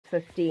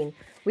15.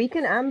 We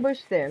can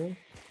ambush them.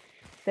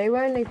 They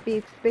won't be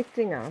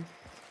expecting us.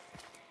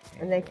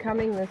 And they're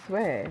coming this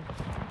way.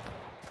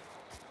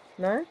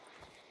 No?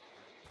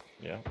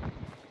 Yeah.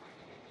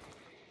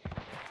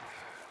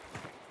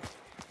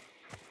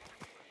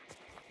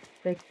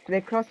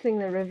 They're crossing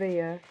the river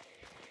here.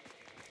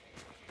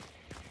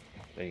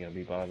 They're gonna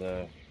be by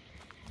the...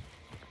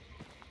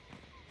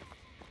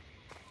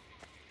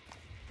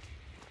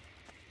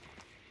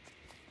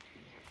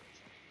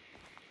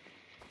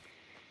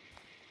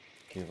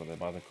 Careful, they're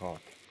by the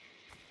cart.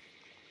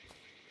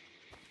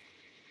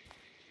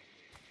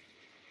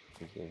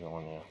 There's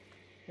one here.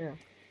 Yeah.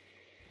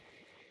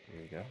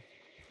 Here we go.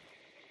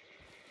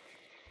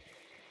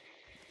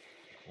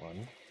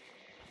 1,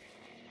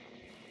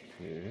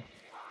 2,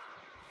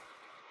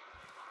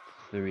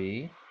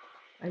 3.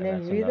 And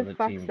then who the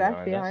fuck's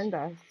that behind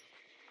us?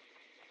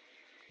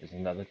 There's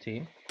another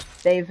team.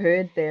 They've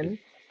heard them.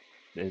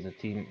 There's a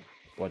team.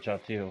 Watch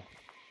out too.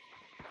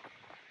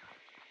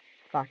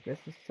 Fuck, this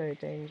is so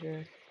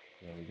dangerous.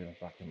 Yeah, we're gonna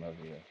fuck them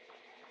over here.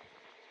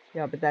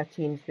 Yeah, but that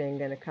team's then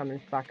gonna come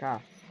and fuck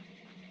us.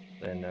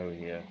 They know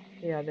here.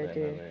 Yeah, they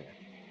do.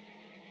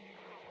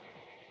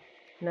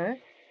 No?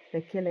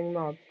 They're killing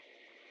mob.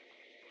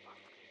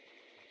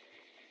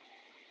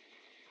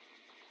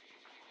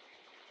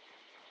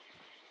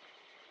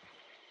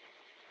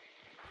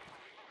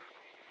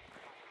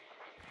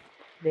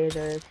 There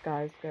those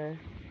guys go.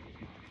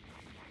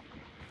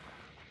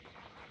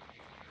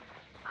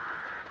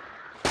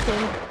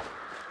 Okay.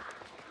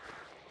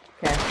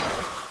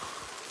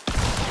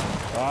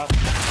 Ah!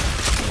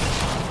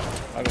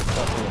 I got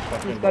stuck in the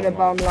fucking He's got a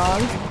bomb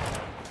launch. I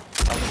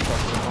got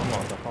stuck in the bomb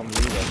launch. I can't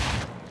believe it.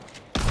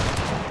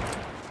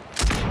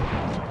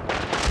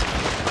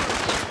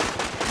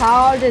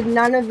 How did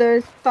none of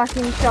those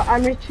fucking shots...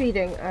 I'm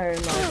retreating. Oh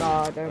my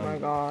god, oh my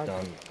god.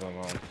 Done so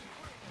much.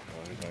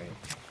 Oh, he's going.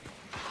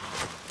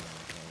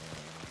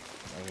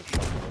 I get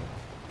shot.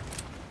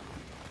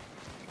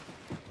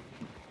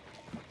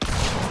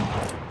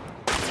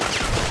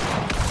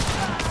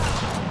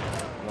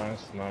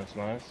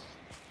 Nice.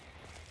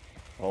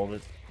 Hold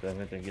it. Don't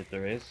let them get the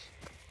rest.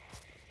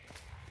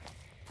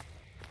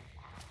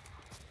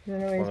 I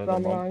don't know where his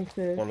bomb launch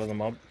is. Follow the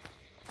mob.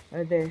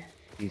 Oh, there.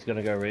 He's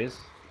gonna go res.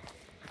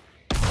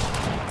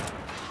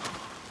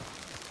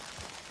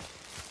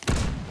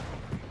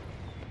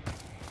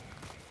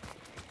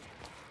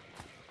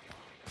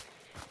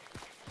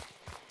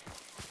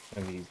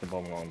 Maybe he's the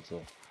bomb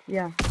launcher.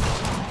 Yeah.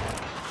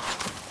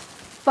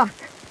 Fuck.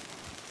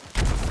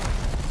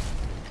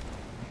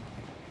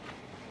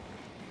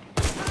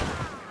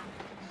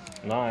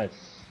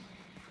 Nice.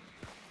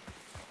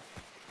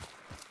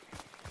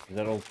 Is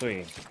that all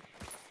 3?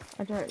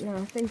 I don't know,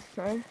 I think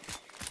so.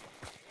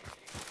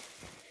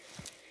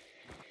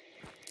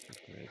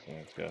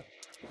 Let's go.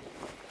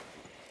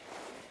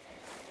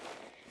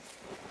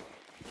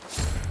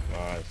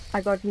 Nice.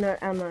 I got no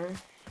ammo.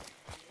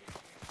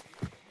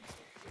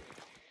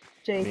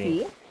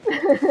 JP.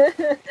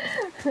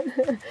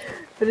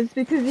 But it's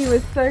because he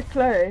was so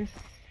close.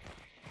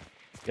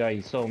 Yeah,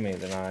 he saw me,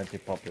 then I had to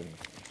pop him.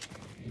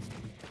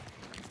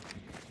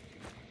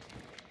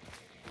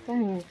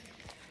 Thanks.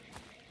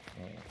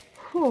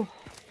 Whew.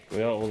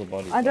 Where are all the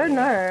bodies? I don't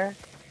know.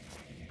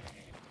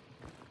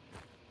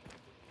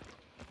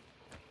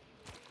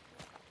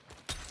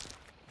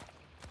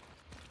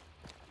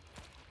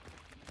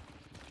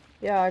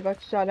 Yeah, I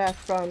got shot at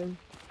from...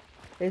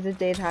 There's a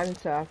dead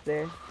hunter up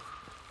there.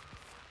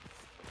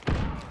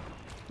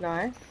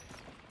 Nice.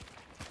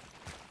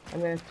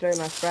 I'm gonna throw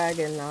my frag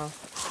in now.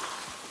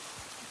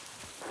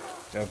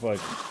 Go for it.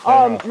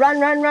 Oh, run!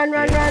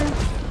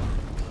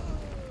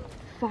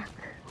 Fuck.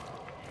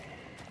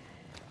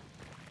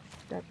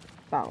 That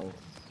bounced.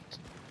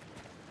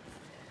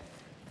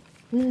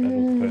 That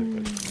was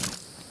perfect.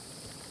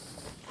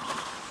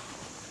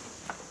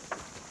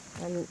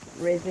 I'm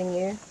raising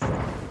you.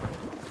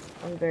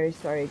 I'm very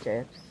sorry,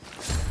 Jeps.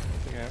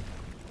 Yeah.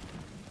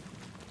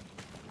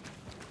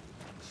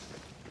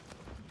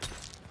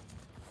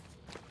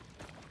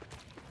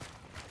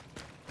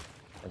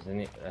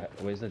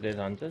 Where's the dead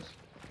hunters?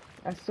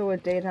 I saw a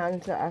dead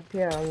hunter up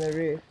here on the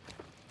roof.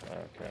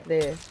 Okay.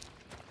 There.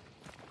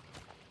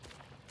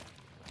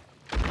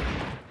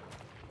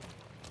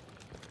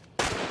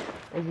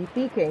 Is he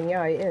peeking?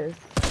 Yeah, he is.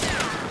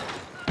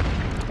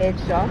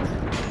 Headshot.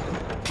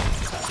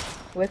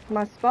 With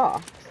my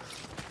sparks.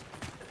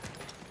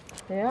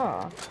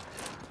 Yeah.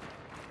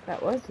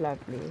 That was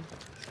lovely.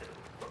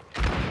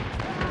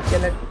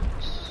 Gonna...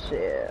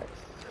 Shit.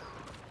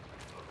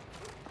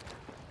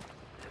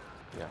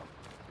 Yeah.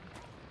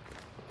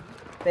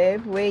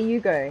 Babe, where are you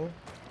going?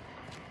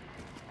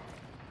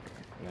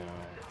 No.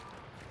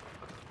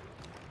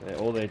 They're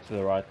all there to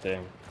the right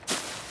there.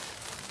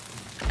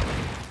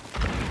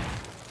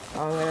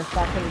 Oh, I'm gonna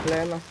fucking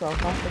blow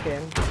myself up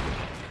again.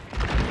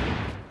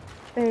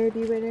 Babe,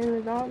 you went in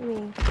without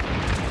me.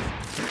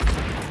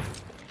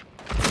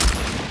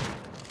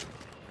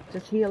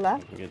 Just heal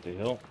up. You get to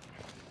heal.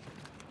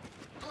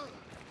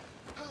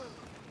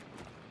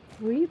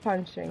 Who are you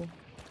punching?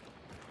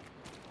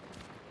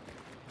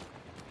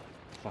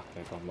 Fuck,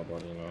 I got my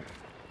body now.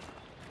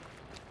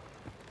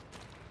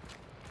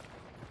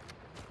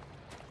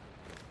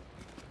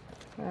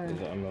 There's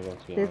an ammo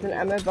box behind There's an you.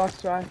 ammo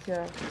box right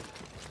here.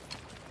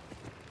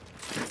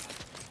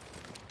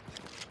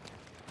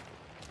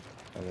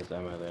 And there's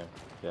ammo there.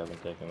 If you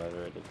haven't taken that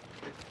already.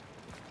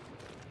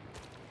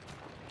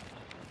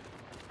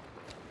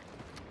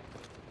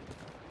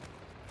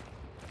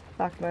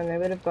 Fuck man, they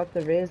would have got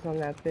the res on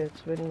that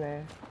bitch, wouldn't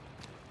they?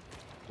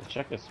 Just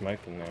check the smoke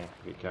in there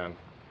if you can.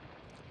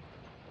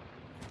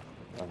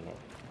 I don't know.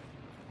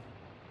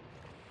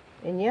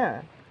 In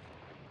here?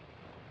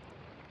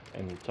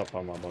 In the top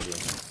of my body.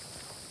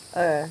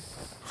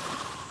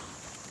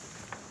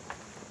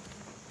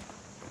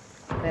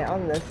 They're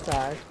on this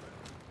side.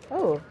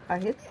 Oh, I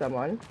hit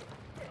someone.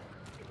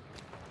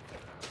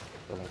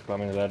 So they're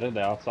climbing the ladder,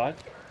 they're outside.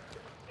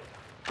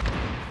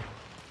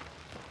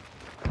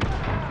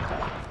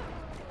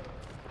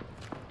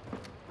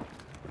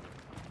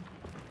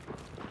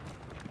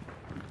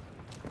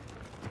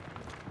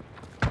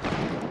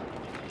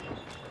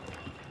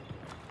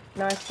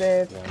 Nice,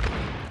 babe. Yeah.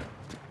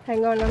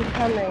 Hang on,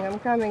 I'm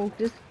coming.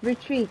 Just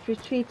retreat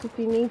if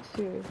you need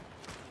to.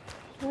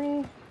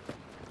 Whee.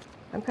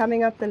 I'm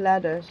coming up the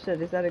ladder.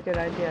 Shit, is that a good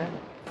idea?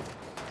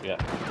 Yeah,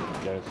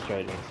 go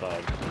straight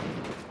inside.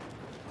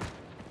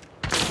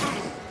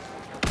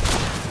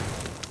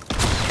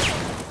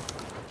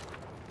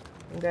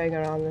 I'm going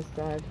around this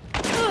side.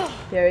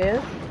 Here he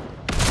is.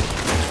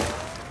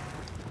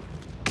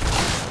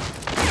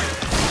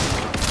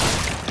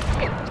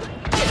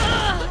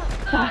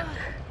 Fuck.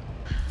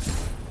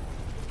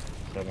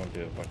 So don't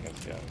do a fucking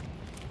scout.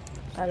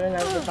 I don't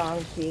have the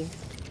bounty.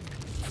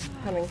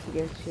 Coming to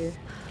get you.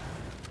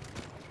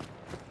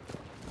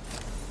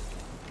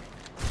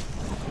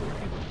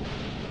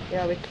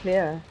 Yeah, we're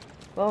clear.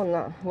 Well,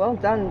 no. Well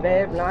done,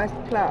 babe. Nice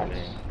clutch.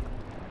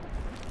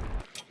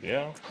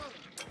 Yeah.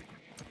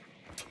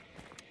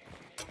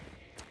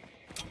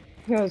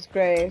 It was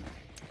great.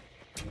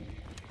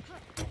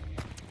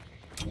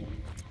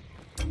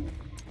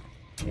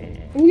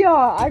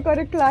 Yeah, I got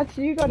a clutch.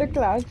 You got a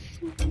clutch.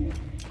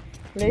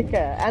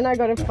 Lekker. And I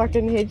got a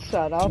fucking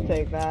headshot. I'll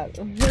take that.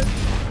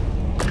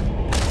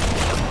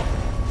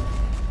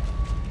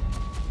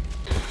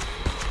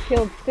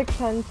 Killed 6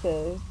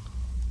 hunters.